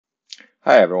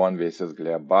Hi everyone, this is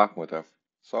Gleb Bakhmutov.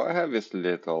 So I have this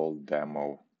little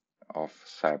demo of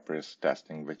Cypress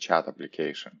testing the chat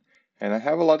application. And I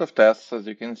have a lot of tests, as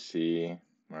you can see,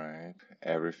 right?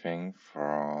 Everything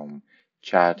from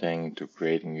chatting to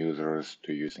creating users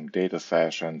to using data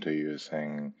session to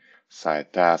using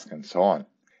side task and so on.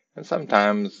 And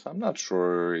sometimes I'm not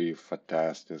sure if a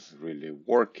test is really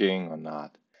working or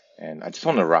not. And I just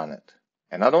want to run it.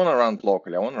 And I don't want to run it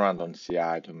locally. I want to run it on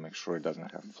CI to make sure it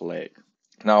doesn't have flag.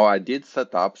 Now I did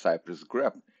set up Cypress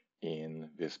grep in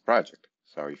this project.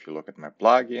 So if you look at my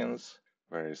plugins,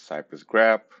 where is Cypress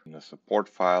grep? In the support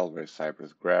file, where is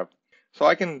Cypress grep? So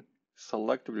I can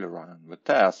selectively run the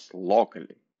tests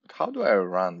locally. But how do I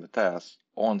run the tests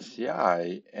on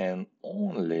CI and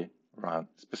only run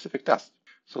specific tests?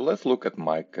 So let's look at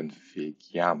my config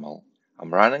YAML.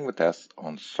 I'm running the tests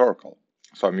on Circle.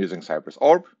 So I'm using Cypress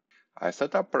orb. I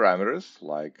set up parameters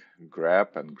like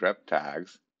grep and grep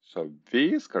tags. So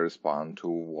these correspond to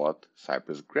what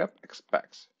Cypress grep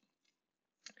expects.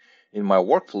 In my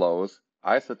workflows,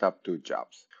 I set up two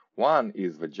jobs. One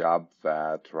is the job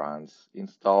that runs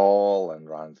install and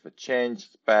runs the change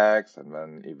specs, and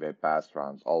then if they pass,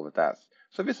 runs all the tests.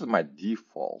 So this is my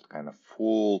default kind of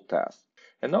full test.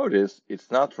 And notice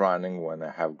it's not running when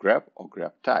I have grep or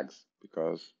grep tags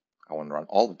because I want to run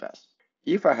all the tests.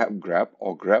 If I have grep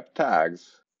or grep tags,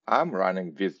 I'm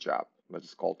running this job, which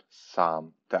is called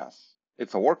sum tests.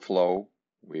 It's a workflow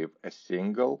with a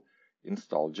single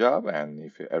install job, and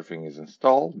if everything is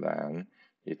installed, then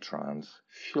it runs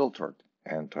filtered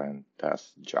end-to-end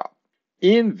test job.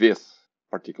 In this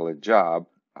particular job,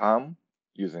 I'm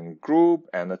using group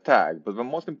and a tag, but the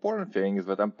most important thing is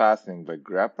that I'm passing the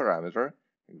grep parameter,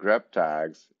 grep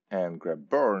tags, and grep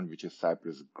burn, which is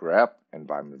Cypress grep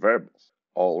environment variables.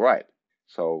 All right,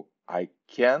 so I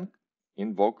can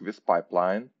invoke this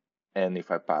pipeline, and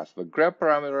if I pass the grep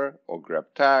parameter or grep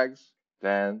tags,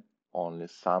 then only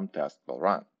some tests will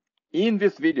run. In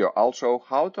this video, I'll show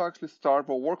how to actually start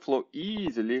the workflow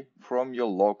easily from your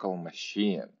local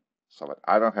machine so that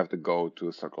I don't have to go to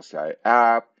CircleCI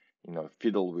app,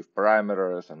 fiddle with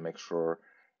parameters and make sure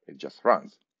it just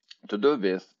runs. To do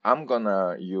this, I'm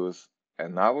gonna use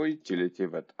another utility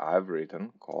that I've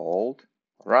written called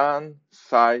run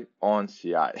sci on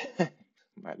CI.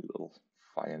 My little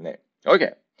funny name.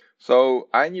 Okay, so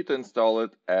I need to install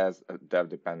it as a dev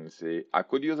dependency. I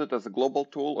could use it as a global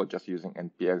tool or just using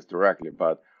npx directly,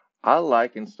 but I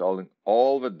like installing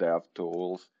all the dev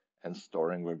tools and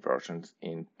storing the versions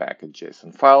in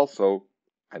package.json files so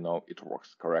I know it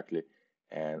works correctly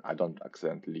and I don't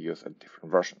accidentally use a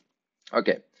different version.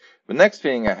 Okay, the next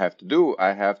thing I have to do,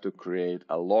 I have to create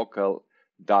a local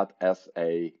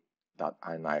 .sa.ini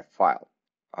file.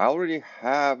 I already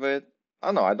have it.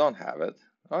 Oh no, I don't have it.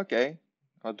 Okay,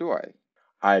 or do I?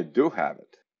 I do have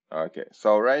it. Okay,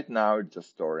 so right now it's just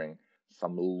storing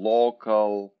some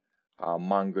local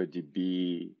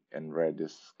MongoDB and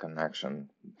Redis connection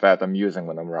that I'm using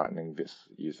when I'm running this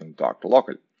using Docker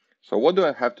locally. So what do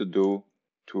I have to do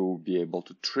to be able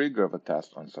to trigger the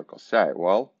test on CircleCI?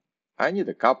 Well, I need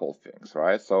a couple things,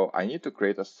 right? So I need to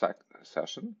create a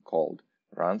session called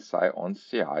run sci on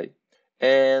CI.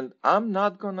 And I'm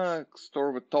not gonna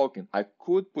store the token. I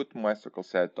could put my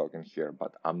CircleCI token here,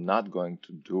 but I'm not going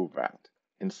to do that.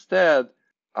 Instead,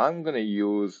 I'm gonna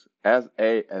use as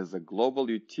a global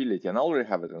utility, and I already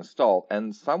have it installed.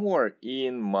 And somewhere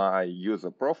in my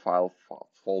user profile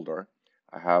folder,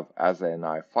 I have as a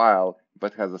ni file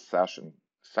that has a section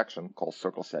called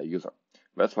CircleCI user.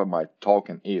 That's where my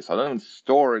token is. I don't even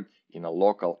store it in a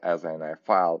local as a ni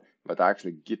file, but I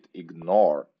actually git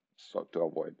ignore so to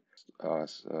avoid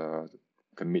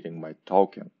committing my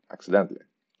token accidentally.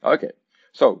 Okay,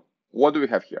 so what do we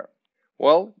have here?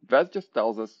 Well, that just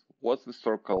tells us what's the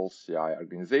CircleCI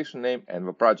organization name and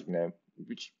the project name,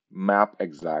 which map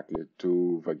exactly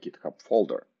to the GitHub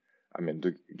folder. I mean,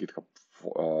 the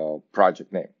GitHub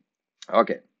project name.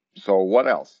 Okay, so what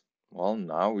else? Well,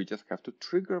 now we just have to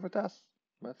trigger the test.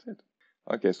 That's it.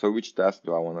 Okay, so which test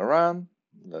do I want to run?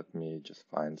 Let me just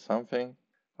find something.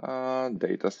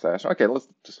 Data session. Okay, let's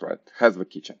just write has the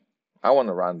kitchen. I want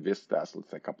to run this test,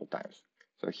 let's say, a couple times.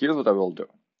 So here's what I will do.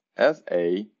 As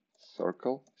a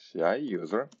CircleCI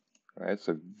user, right?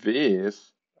 So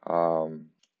this, no,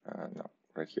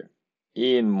 right here.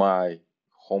 In my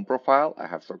home profile, I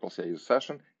have CircleCI user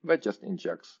session that just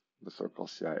injects the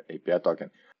CircleCI API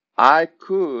token. I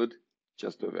could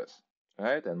just do this,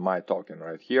 right? And my token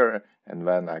right here, and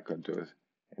then I could do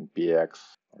npx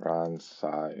run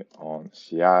sci on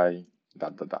CI,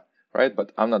 right?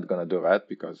 But I'm not gonna do that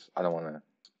because I don't wanna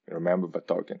remember the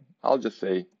token. I'll just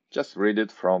say, just read it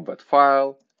from that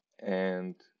file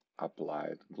and apply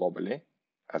it globally.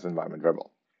 as environment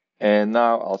variable. And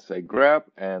now I'll say grep,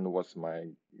 and what's my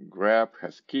grep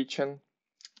has kitchen,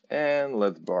 and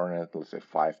let's burn it, let's say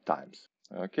 5 times.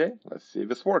 Okay, let's see if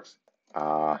this works.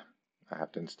 I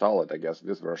have to install it, I guess,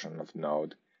 this version of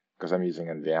Node, because I'm using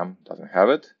NVM, doesn't have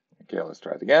it. Okay, let's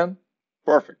try it again.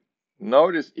 Perfect.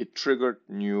 Notice it triggered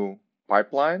new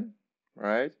pipeline,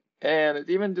 right? And it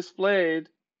even displayed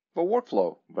the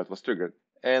workflow that was triggered.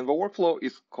 And the workflow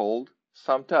is called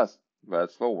some test.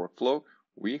 That's the workflow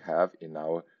we have in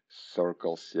our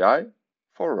CircleCI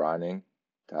for running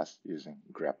tests using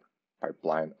grep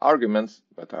pipeline arguments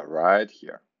that are right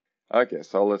here. Okay,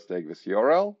 so let's take this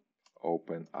URL,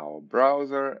 open our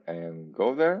browser and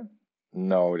go there.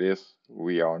 Notice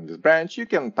we are on this branch. You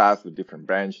can pass the different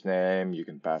branch name, you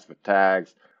can pass the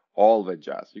tags, all the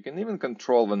jazz. You can even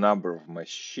control the number of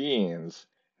machines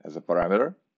as a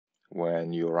parameter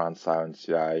when you run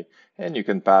CircleCI, and you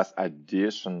can pass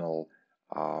additional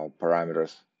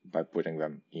parameters by putting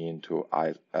them into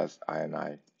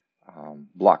ISINI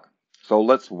block. So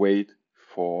let's wait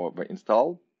for the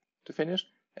install to finish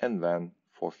and then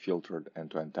for filtered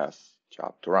end-to-end tests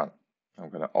job to run. I'm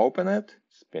going to open it,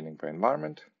 spinning the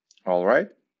environment. All right,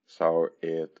 so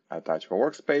it attached the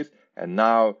workspace, and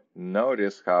now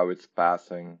notice how it's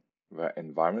passing the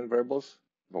environment variables,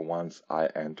 the ones I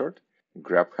entered.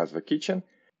 Grep has the kitchen,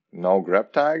 no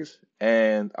grep tags,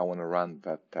 and I want to run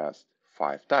that test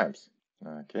 5 times.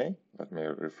 Okay, let me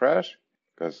refresh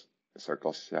because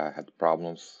CircleCI had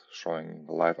problems showing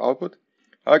the live output.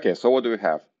 Okay, so what do we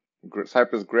have?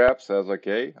 Cypress grep says,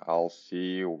 okay, I'll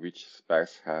see which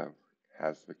specs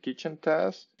has the kitchen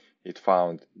test. It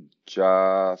found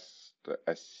just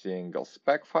a single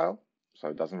spec file, so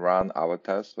it doesn't run our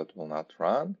test, that will not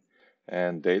run.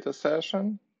 And data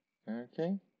session,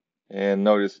 okay. And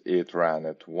notice it ran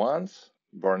it once,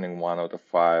 burning 1 out of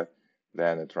 5,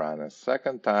 then it ran a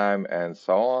second time, and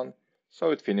so on.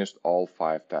 So it finished all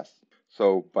 5 tests.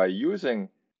 So by using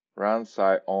run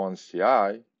on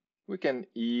CI, we can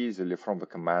easily from the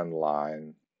command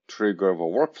line trigger the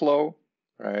workflow,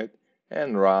 right?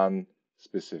 And run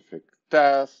specific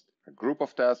tests, a group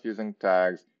of tests using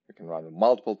tags. We can run them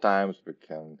multiple times. We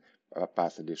can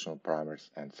pass additional parameters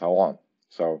and so on.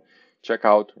 So check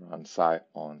out run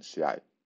on CI.